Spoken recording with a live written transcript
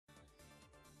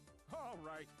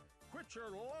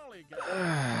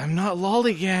I'm not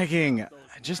lollygagging.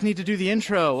 I just need to do the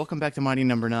intro. Welcome back to Mighty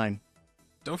Number 9.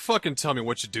 Don't fucking tell me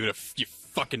what you do to you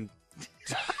fucking...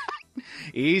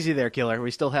 Easy there, killer.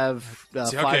 We still have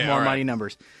 5 more right. Mighty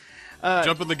Numbers.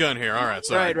 Jumping the gun here. All right,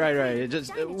 sorry. Right.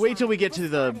 Just wait till we get to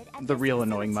the real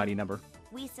annoying Mighty Number.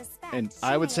 And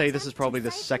I would say this is probably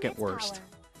the second worst.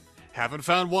 Haven't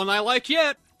found one I like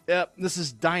yet. Yep, this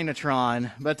is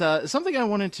Dynatron. But something I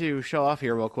wanted to show off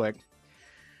here real quick.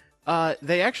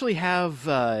 They actually have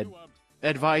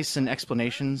advice and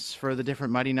explanations for the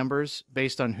different Mighty Numbers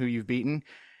based on who you've beaten.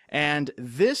 And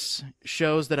this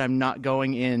shows that I'm not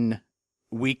going in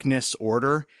weakness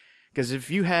order. Because if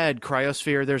you had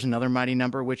Cryosphere, there's another Mighty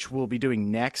Number, which we'll be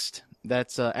doing next.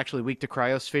 That's actually weak to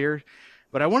Cryosphere.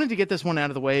 But I wanted to get this one out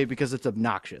of the way because it's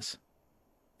obnoxious.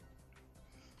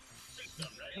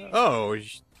 Oh,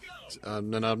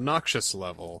 an obnoxious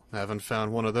level. Haven't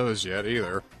found one of those yet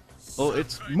either. Well,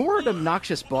 it's more an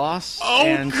obnoxious boss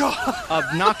God.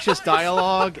 Obnoxious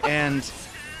dialogue and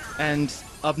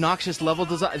obnoxious level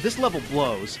design. This level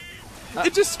blows.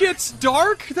 It just gets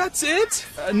dark. That's it.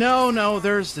 No.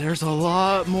 There's a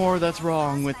lot more that's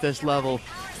wrong with this level.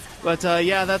 But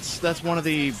yeah, that's one of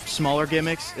the smaller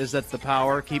gimmicks is that the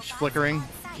power keeps flickering,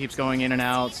 keeps going in and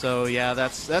out. So yeah,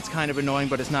 that's kind of annoying,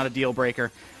 but it's not a deal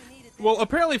breaker. Well,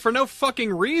 apparently for no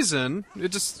fucking reason. It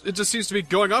just seems to be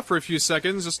going off for a few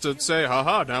seconds just to say,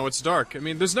 haha, now it's dark. I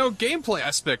mean, there's no gameplay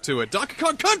aspect to it. Donkey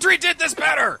Kong Country did this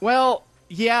better! Well,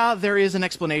 yeah, there is an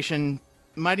explanation.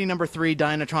 Mighty Number 3,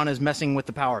 Dynatron is messing with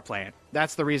the power plant.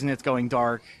 That's the reason it's going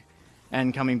dark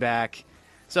and coming back.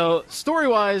 So,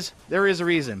 story-wise, there is a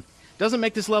reason. Doesn't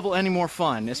make this level any more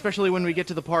fun, especially when we get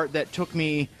to the part that took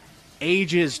me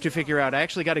ages to figure out. I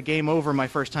actually got a game over my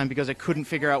first time because I couldn't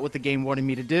figure out what the game wanted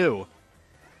me to do.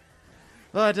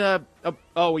 But,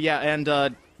 oh yeah,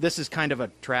 and this is kind of a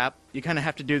trap. You kind of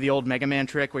have to do the old Mega Man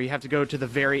trick where you have to go to the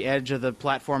very edge of the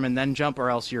platform and then jump,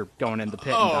 or else you're going in the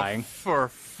pit and dying. For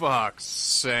fuck's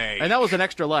sake. And that was an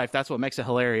extra life. That's what makes it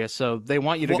hilarious. So they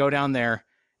want you to go down there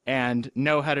and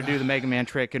know how to do the Mega Man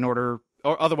trick in order,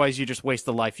 or otherwise you just waste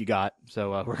the life you got.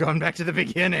 So we're going back to the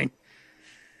beginning.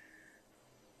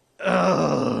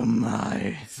 Oh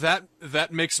my.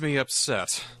 That makes me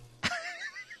upset.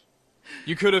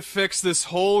 You could have fixed this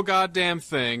whole goddamn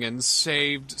thing and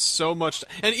saved so much.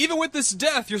 And even with this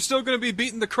death, you're still going to be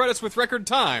beating the credits with record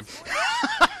time.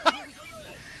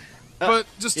 But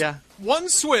just one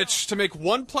switch to make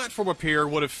one platform appear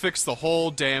would have fixed the whole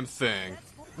damn thing.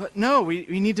 But no, we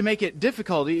need to make it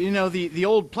difficult. You know, the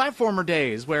old platformer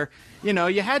days where, you know,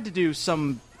 you had to do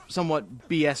somewhat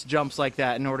BS jumps like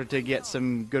that in order to get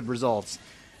some good results.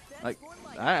 Like,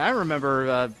 I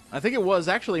remember, I think it was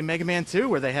actually Mega Man 2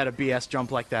 where they had a BS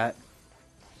jump like that.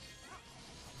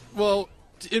 Well,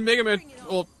 in Mega Man...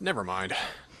 Well, never mind.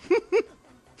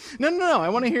 No, I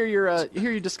want to hear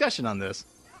your discussion on this.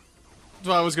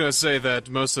 Well, I was going to say that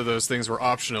most of those things were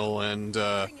optional, and,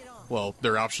 well,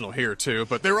 they're optional here, too,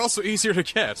 but they were also easier to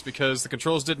get, because the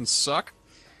controls didn't suck.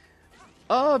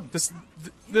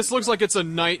 This looks like it's a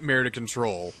nightmare to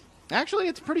control. Actually,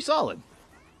 it's pretty solid.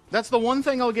 That's the one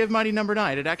thing I'll give Mighty Number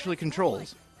 9. It actually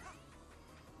controls.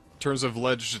 In terms of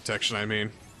ledge detection, I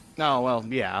mean. Oh, well,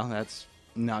 yeah, that's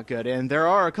not good. And there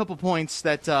are a couple points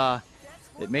that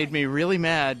it made me really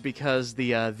mad because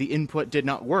the input did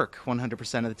not work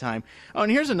 100% of the time. Oh,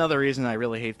 and here's another reason I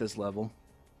really hate this level.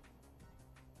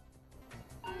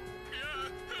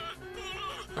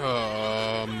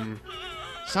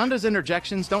 Sanda's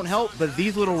interjections don't help, but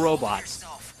these little robots,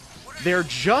 they're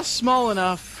just small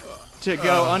enough to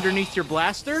go underneath your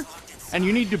blaster, and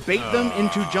you need to bait them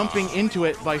into jumping into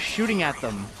it by shooting at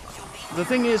them. The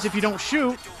thing is, if you don't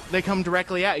shoot, they come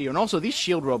directly at you. And also, these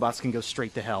shield robots can go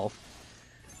straight to hell.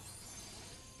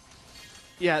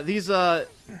 Yeah,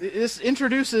 this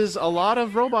introduces a lot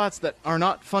of robots that are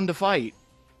not fun to fight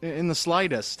in the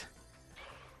slightest.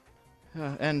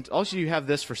 And also you have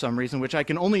this for some reason, which I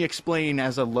can only explain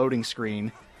as a loading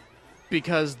screen.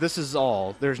 Because this is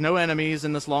all. There's no enemies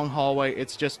in this long hallway.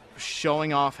 It's just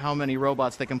showing off how many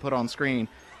robots they can put on screen.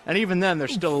 And even then,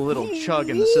 there's still a little chug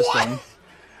in the system.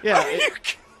 Yeah,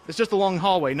 it's just a long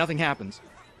hallway. Nothing happens.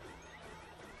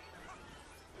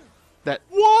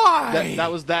 Why? That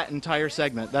was that entire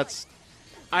segment.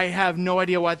 I have no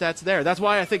idea why that's there. That's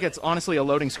why I think it's honestly a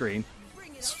loading screen.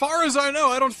 As far as I know,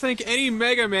 I don't think any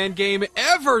Mega Man game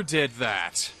ever did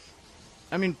that.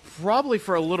 I mean, probably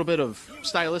for a little bit of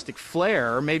stylistic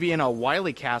flair, maybe in a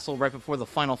Wily Castle right before the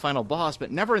final boss,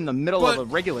 but never in the middle of a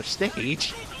regular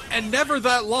stage. And never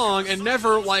that long, and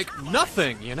never, like,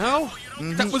 nothing, you know?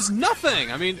 Mm-hmm. That was nothing!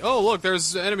 I mean, oh, look,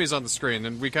 there's enemies on the screen,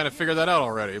 and we kind of figured that out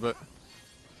already, but...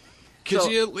 Could So-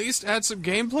 you at least add some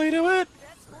gameplay to it?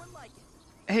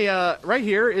 Hey, right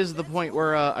here is the point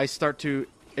where I start to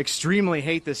extremely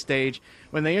hate this stage,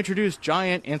 when they introduce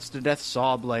giant insta-death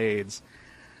saw blades.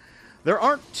 There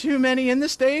aren't too many in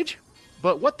this stage,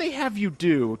 but what they have you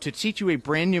do to teach you a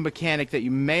brand new mechanic that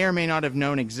you may or may not have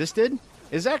known existed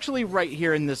is actually right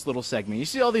here in this little segment. You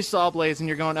see all these saw blades and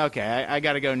you're going, okay, I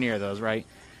gotta go near those, right?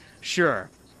 Sure.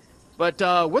 But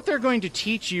what they're going to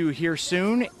teach you here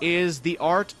soon is the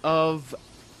art of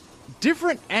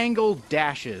different angle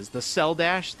dashes. The cell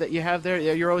dash that you have there,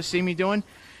 you're always seeing me doing.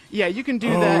 Yeah, you can do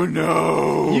that. Oh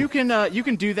no! You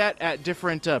can do that at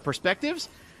different perspectives.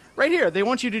 Right here, they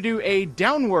want you to do a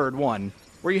downward one,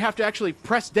 where you have to actually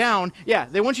press down. Yeah,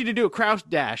 they want you to do a crouch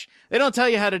dash. They don't tell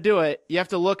you how to do it. You have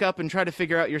to look up and try to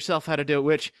figure out yourself how to do it,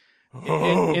 which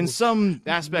in some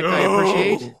aspect I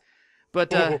appreciate.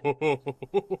 But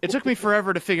it took me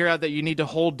forever to figure out that you need to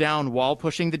hold down while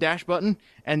pushing the dash button,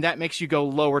 and that makes you go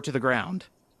lower to the ground.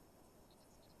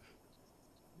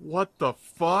 What the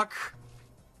fuck?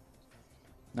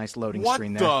 Nice loading What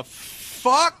screen there. the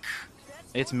fuck?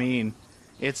 It's mean.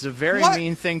 It's a very What?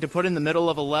 mean thing to put in the middle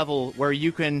of a level where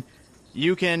you can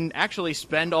actually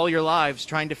spend all your lives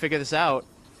trying to figure this out.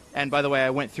 And by the way,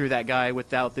 I went through that guy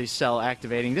without the cell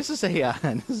activating. This is a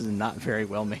this is a not very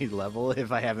well made level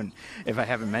if I haven't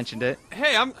mentioned it.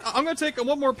 Hey, I'm gonna take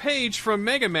one more page from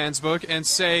Mega Man's book and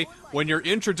say, when you're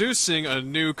introducing a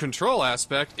new control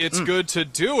aspect, it's good to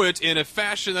do it in a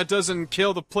fashion that doesn't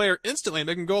kill the player instantly and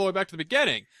they can go all the way back to the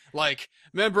beginning. Like,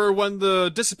 remember when the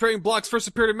disappearing blocks first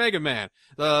appeared in Mega Man?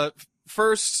 The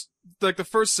first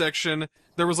section,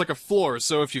 there was like a floor,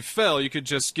 so if you fell, you could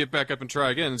just get back up and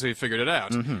try again until you figured it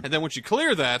out. And then once you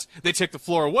clear that, they take the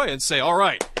floor away and say,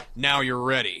 alright, now you're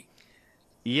ready.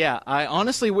 Yeah, I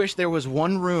honestly wish there was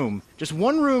one room, just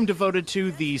one room devoted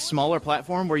to the smaller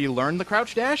platform where you learn the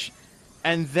crouch dash,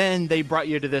 and then they brought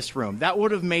you to this room. That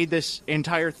would have made this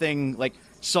entire thing, like,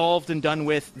 solved and done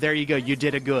with. There you go, you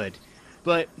did a good.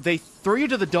 But they throw you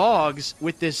to the dogs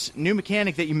with this new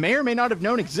mechanic that you may or may not have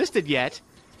known existed yet,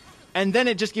 and then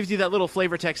it just gives you that little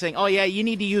flavor text saying, oh yeah, you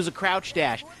need to use a crouch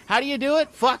dash. How do you do it?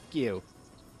 Fuck you.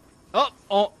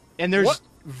 Oh, and there's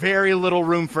very little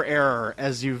room for error,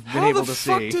 as you've been able to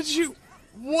see. How the fuck did you...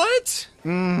 What?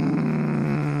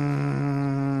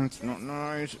 It's not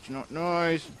nice, it's not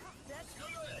nice.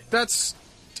 That's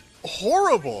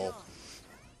horrible.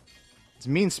 It's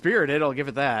mean-spirited, I'll give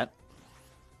it that.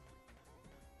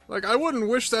 Like, I wouldn't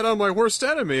wish that on my worst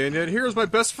enemy, and yet here's my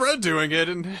best friend doing it,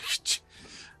 and...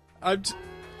 I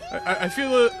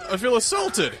feel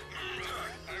assaulted.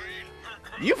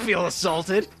 You feel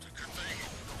assaulted?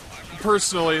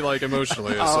 Personally, like,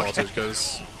 emotionally assaulted,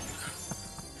 because...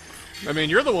 I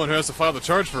mean, you're the one who has to file the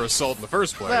charge for assault in the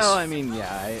first place. Well, I mean,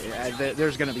 yeah,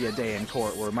 there's going to be a day in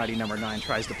court where Mighty Number 9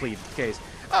 tries to plead the case.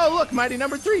 Oh, look, Mighty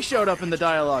Number 3 showed up in the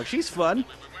dialogue. She's fun.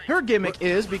 Her gimmick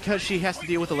is, because she has to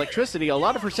deal with electricity, a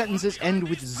lot of her sentences end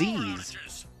with Z's.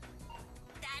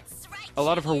 A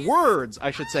lot of her words,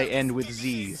 I should say, end with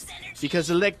Z's. Because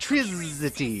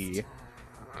electricity.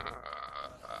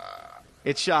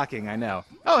 It's shocking, I know.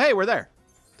 Oh, hey, we're there.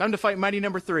 Time to fight Mighty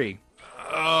Number 3.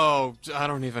 Oh, I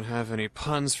don't even have any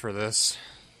puns for this.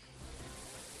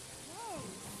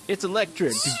 It's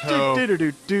electric.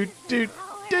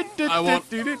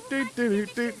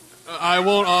 I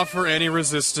won't offer any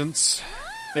resistance.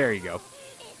 There you go.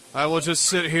 I will just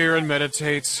sit here and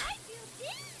meditate.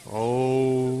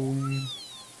 Om.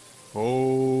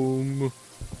 Om.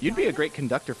 You'd be a great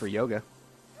conductor for yoga.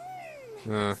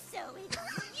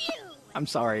 I'm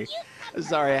sorry.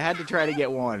 Sorry, I had to try to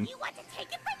get one.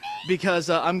 Because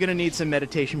I'm going to need some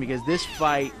meditation because this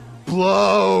fight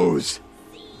blows.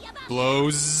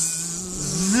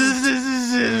 Blows.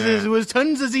 It was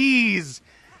tons of Z's.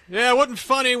 Yeah, it wasn't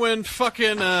funny when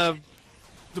fucking, the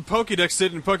Pokédex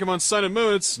did in Pokemon Sun and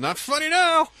Moon. It's not funny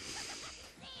now.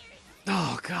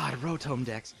 Oh, God, Rotom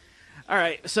Dex. All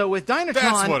right, so with Dynatron...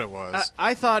 That's what it was.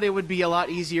 I thought it would be a lot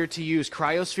easier to use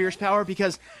Cryosphere's power,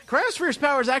 because Cryosphere's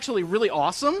power is actually really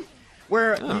awesome,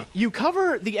 where you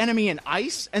cover the enemy in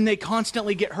ice, and they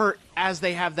constantly get hurt as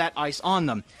they have that ice on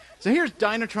them. So here's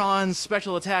Dynatron's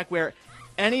special attack, where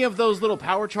any of those little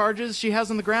power charges she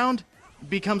has on the ground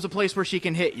becomes a place where she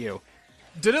can hit you.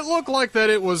 Did it look like that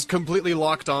it was completely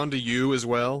locked onto you as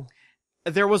well?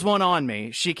 There was one on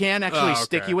me. She can actually okay.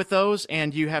 stick you with those,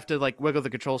 and you have to, like, wiggle the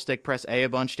control stick, press A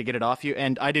bunch to get it off you,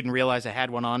 and I didn't realize I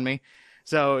had one on me.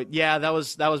 So, yeah, that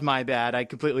was my bad. I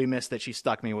completely missed that she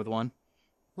stuck me with one.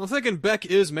 Well, thinking Beck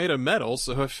is made of metal,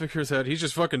 so I figure that he's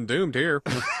just fucking doomed here.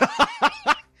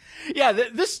 Yeah,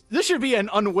 this should be an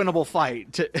unwinnable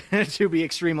fight, to be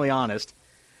extremely honest.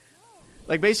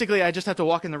 Like, basically, I just have to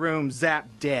walk in the room, zap,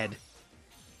 dead.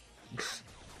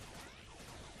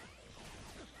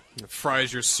 It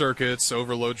fries your circuits,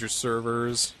 overloads your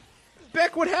servers.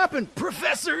 Beck, what happened?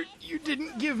 Professor, you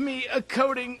didn't give me a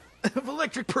coating of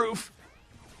electric proof.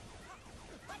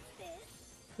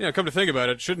 Yeah, come to think about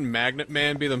it, shouldn't Magnet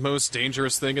Man be the most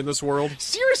dangerous thing in this world?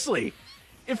 Seriously!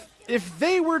 If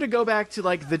they were to go back to,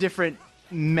 like, the different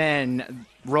men,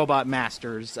 robot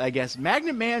masters, I guess,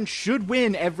 Magnet Man should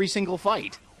win every single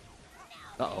fight.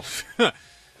 Uh-oh.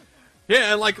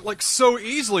 Yeah, and like so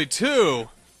easily, too.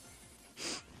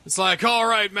 It's like,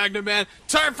 alright, Magnet Man,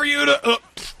 time for you to...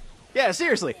 Yeah,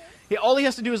 seriously. All he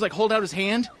has to do is, like, hold out his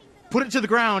hand, put it to the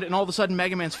ground, and all of a sudden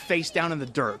Mega Man's face down in the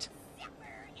dirt.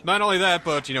 Not only that,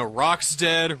 but, you know, Rock's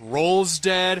dead, Roll's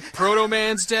dead, Proto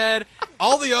Man's dead,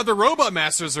 all the other Robot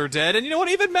Masters are dead, and you know what,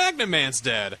 even Magnet Man's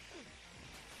dead.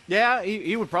 Yeah,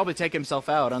 he would probably take himself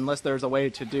out, unless there's a way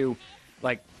to do,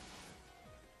 like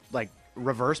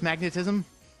reverse magnetism?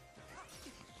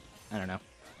 I don't know.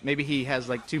 Maybe he has,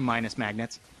 like, 2 minus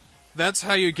magnets. That's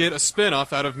how you get a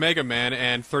spin-off out of Mega Man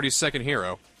and 30-Second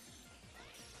Hero.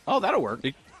 Oh, that'll work.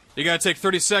 You gotta take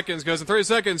 30 seconds, because in 30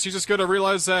 seconds, you just gotta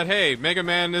realize that, hey, Mega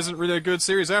Man isn't really a good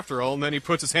series after all, and then he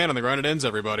puts his hand on the ground and ends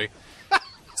everybody.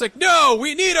 It's like, no,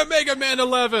 we need a Mega Man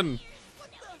 11!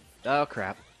 Oh,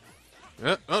 crap.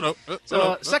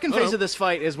 So, second phase of this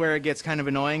fight is where it gets kind of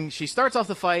annoying. She starts off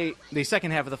the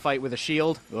second half of the fight with a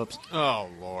shield. Oops. Oh,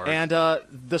 Lord. And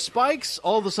the spikes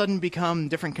all of a sudden become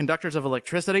different conductors of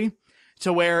electricity,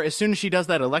 to where as soon as she does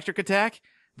that electric attack,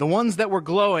 the ones that were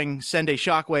glowing send a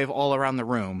shockwave all around the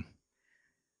room.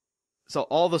 So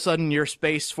all of a sudden your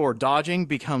space for dodging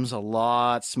becomes a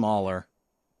lot smaller.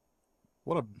 I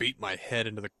want to beat my head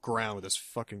into the ground with this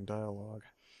fucking dialogue.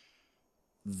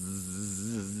 And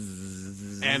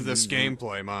this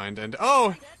gameplay, mind. And,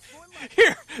 oh,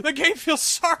 here, the game feels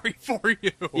sorry for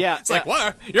you. Yeah. It's like,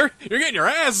 what? You're getting your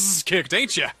ass kicked,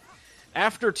 ain't you?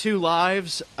 After 2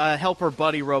 lives, a helper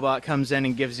buddy robot comes in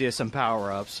and gives you some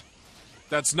power-ups.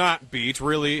 That's not Beat.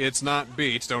 Really, it's not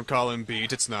Beat. Don't call him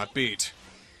Beat. It's not Beat.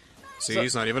 See,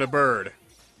 he's not even a bird.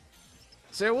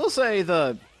 So I will say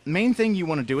the main thing you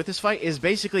want to do with this fight is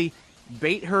basically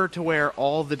bait her to where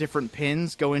all the different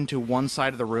pins go into one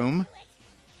side of the room.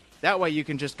 That way you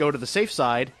can just go to the safe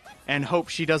side and hope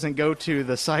she doesn't go to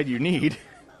the side you need.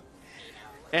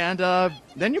 And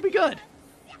then you'll be good.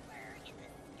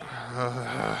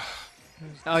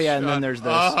 Oh yeah, and then there's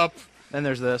this. Up. Then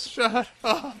there's this. Shut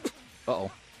up.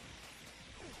 Uh-oh.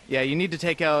 Yeah, you need to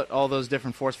take out all those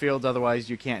different force fields, otherwise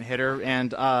you can't hit her.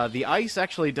 And the ice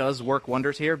actually does work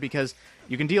wonders here, because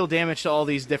you can deal damage to all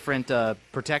these different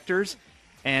protectors,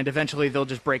 and eventually they'll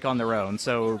just break on their own.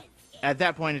 So at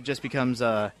that point it just becomes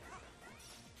a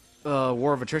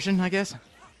war of attrition, I guess.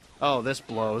 Oh, this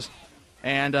blows.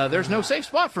 And there's no safe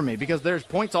spot for me, because there's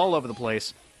points all over the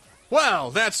place.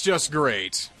 Well, that's just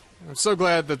great. I'm so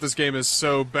glad that this game is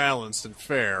so balanced and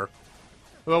fair.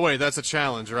 Well, wait, that's a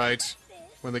challenge, right?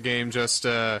 When the game just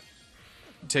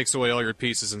takes away all your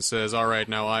pieces and says, alright,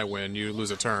 now I win, you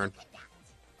lose a turn.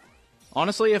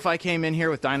 Honestly, if I came in here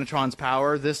with Dynatron's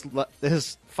power,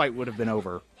 this fight would have been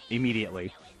over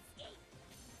immediately.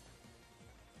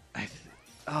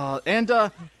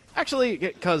 Actually,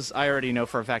 because I already know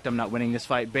for a fact I'm not winning this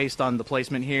fight based on the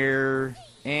placement here,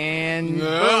 and boom, there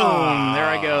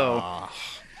I go.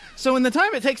 So in the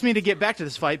time it takes me to get back to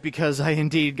this fight, because I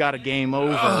indeed got a game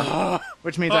over,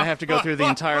 which means I have to go through the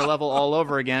entire level all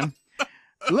over again,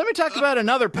 let me talk about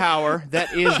another power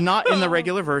that is not in the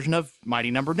regular version of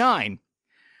Mighty Number 9.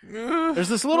 There's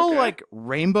this little, like,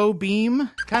 rainbow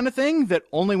beam kind of thing that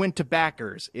only went to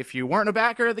backers. If you weren't a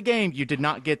backer of the game, you did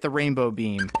not get the rainbow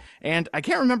beam. And I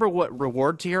can't remember what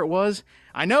reward tier it was.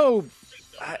 I know,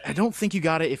 I don't think you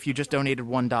got it if you just donated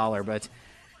 $1, but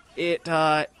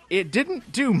it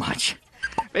didn't do much.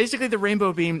 Basically, the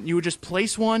rainbow beam, you would just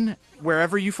place one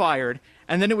wherever you fired,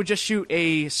 and then it would just shoot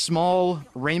a small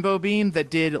rainbow beam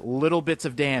that did little bits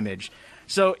of damage.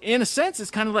 So, in a sense, it's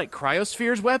kind of like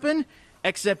Cryosphere's weapon,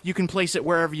 except you can place it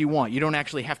wherever you want. You don't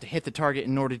actually have to hit the target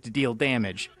in order to deal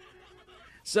damage.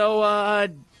 So,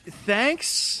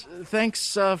 thanks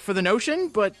for the notion,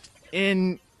 but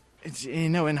in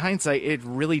hindsight, it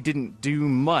really didn't do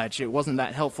much. It wasn't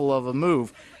that helpful of a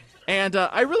move. And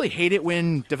I really hate it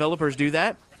when developers do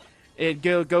that. It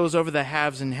goes over the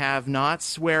haves and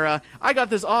have-nots, where I got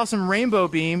this awesome rainbow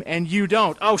beam and you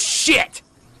don't. Oh, shit!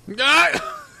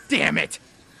 Damn it!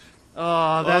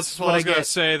 Oh, that's what I was gonna get.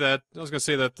 say that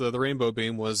the rainbow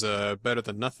beam was better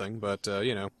than nothing, but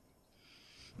you know.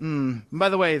 By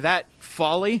the way, that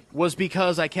folly was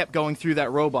because I kept going through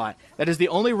that robot. That is the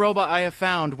only robot I have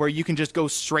found where you can just go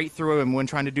straight through him when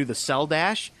trying to do the cell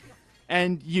dash,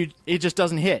 and it just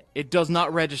doesn't hit. It does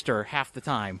not register half the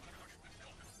time.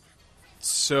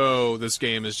 So this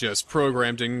game is just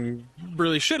programmed in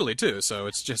really shittily, too, so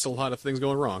it's just a lot of things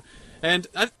going wrong. And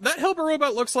that helper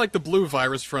robot looks like the blue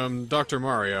virus from Dr.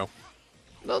 Mario.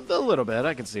 A little bit,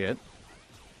 I can see it.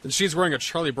 And she's wearing a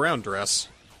Charlie Brown dress.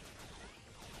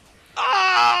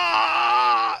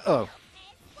 Ah! Oh.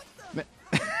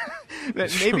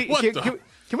 Maybe can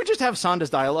we just have Sanda's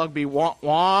dialogue be wah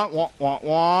wah wah wah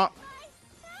wah?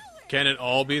 Can it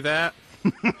all be that?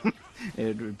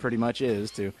 It pretty much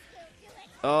is too.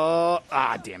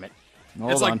 Damn it!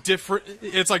 Hold on.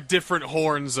 It's like different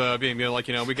horns being like,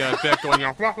 you know, we got Beck going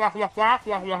wah, wah, wah, wah,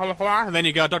 wah, wah, wah, and then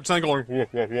you got Dr. Sun going wah,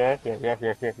 wah, wah, wah,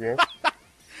 wah, wah, wah.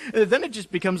 Then it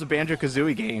just becomes a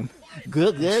Banjo-Kazooie game.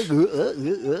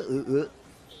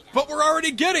 But we're already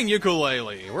getting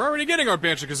ukulele. We're already getting our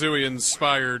Banjo-Kazooie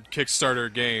inspired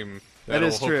Kickstarter game. That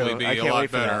is true. Hopefully be I can't a lot wait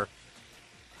for better.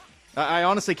 that. I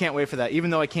honestly can't wait for that.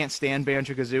 Even though I can't stand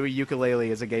Banjo-Kazooie,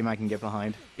 ukulele is a game I can get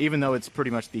behind. Even though it's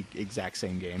pretty much the exact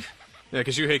same game. Yeah,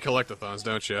 because you hate collectathons,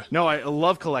 don't you? No, I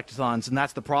love collectathons, and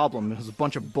that's the problem. There's a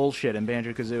bunch of bullshit in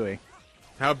Banjo-Kazooie.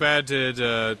 How bad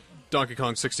did Donkey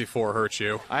Kong 64 hurt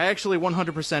you? I actually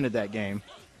 100%ed that game.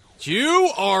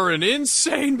 You are an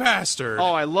insane bastard!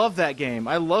 Oh, I love that game.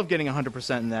 I love getting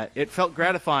 100% in that. It felt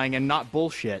gratifying and not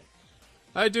bullshit.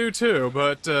 I do too,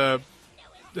 but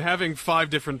having 5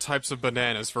 different types of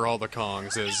bananas for all the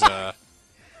Kongs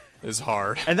is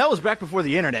hard. And that was back before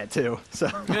the internet, too. So,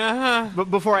 but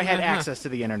before I had access to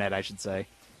the internet, I should say.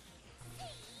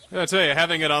 I tell you,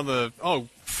 having it on the... Oh,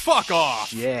 fuck off!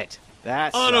 Shit.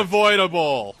 That's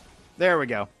unavoidable! There we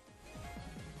go.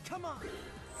 Come on.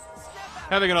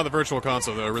 Having it on the Virtual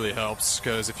Console, though, really helps,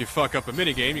 because if you fuck up a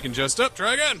minigame, you can just,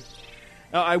 try again!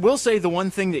 I will say the one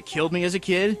thing that killed me as a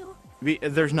kid,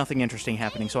 there's nothing interesting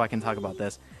happening, so I can talk about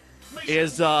this,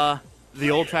 is the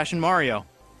old-fashioned Mario.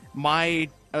 I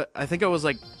think I was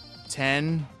like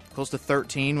 10, close to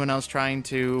 13 when I was trying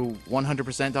to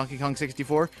 100% Donkey Kong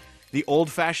 64. The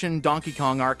old-fashioned Donkey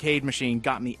Kong arcade machine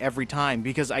got me every time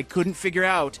because I couldn't figure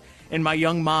out in my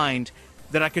young mind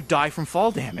that I could die from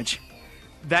fall damage.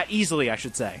 That easily, I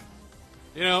should say.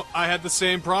 You know, I had the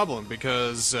same problem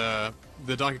because the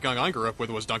Donkey Kong I grew up with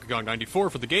was Donkey Kong 94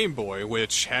 for the Game Boy,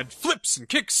 which had flips and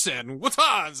kicks and what's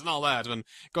and all that. And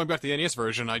going back to the NES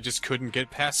version, I just couldn't get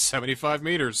past 75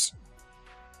 meters.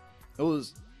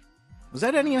 Was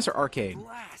that NES or arcade?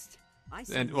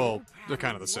 And, well, they're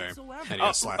kind of the same.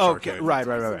 NES/arcade. Right.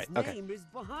 Okay.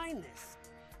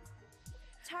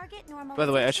 By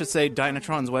the way, I should say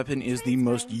Dynatron's weapon is the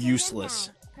most useless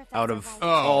out of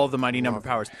all the mighty number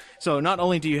powers. So not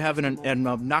only do you have an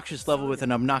obnoxious level with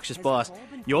an obnoxious boss,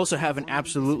 you also have an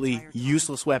absolutely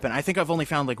useless weapon. I think I've only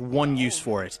found like one use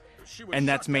for it, and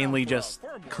that's mainly just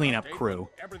clean up crew.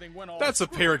 That's a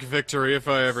Pyrrhic victory if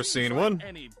I ever seen one.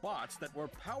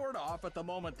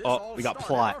 Oh, we got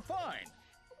plot.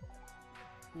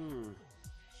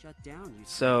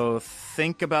 So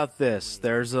think about this.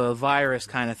 There's a virus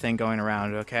kind of thing going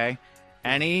around, okay?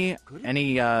 Any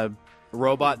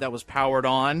robot that was powered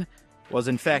on was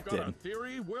infected.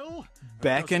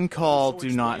 Beck and Call do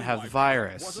not have the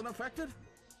virus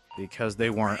because they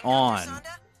weren't on.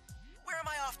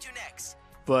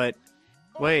 But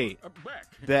wait,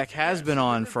 Beck has been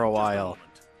on for a while,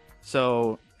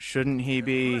 so shouldn't he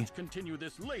be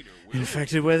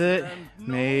infected with it?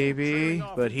 Maybe,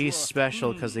 but he's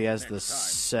special because he has the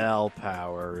cell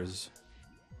powers.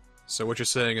 So what you're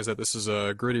saying is that this is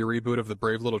a gritty reboot of the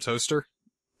Brave Little Toaster?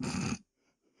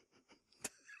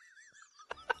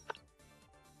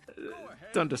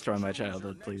 Don't destroy my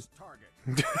childhood, please.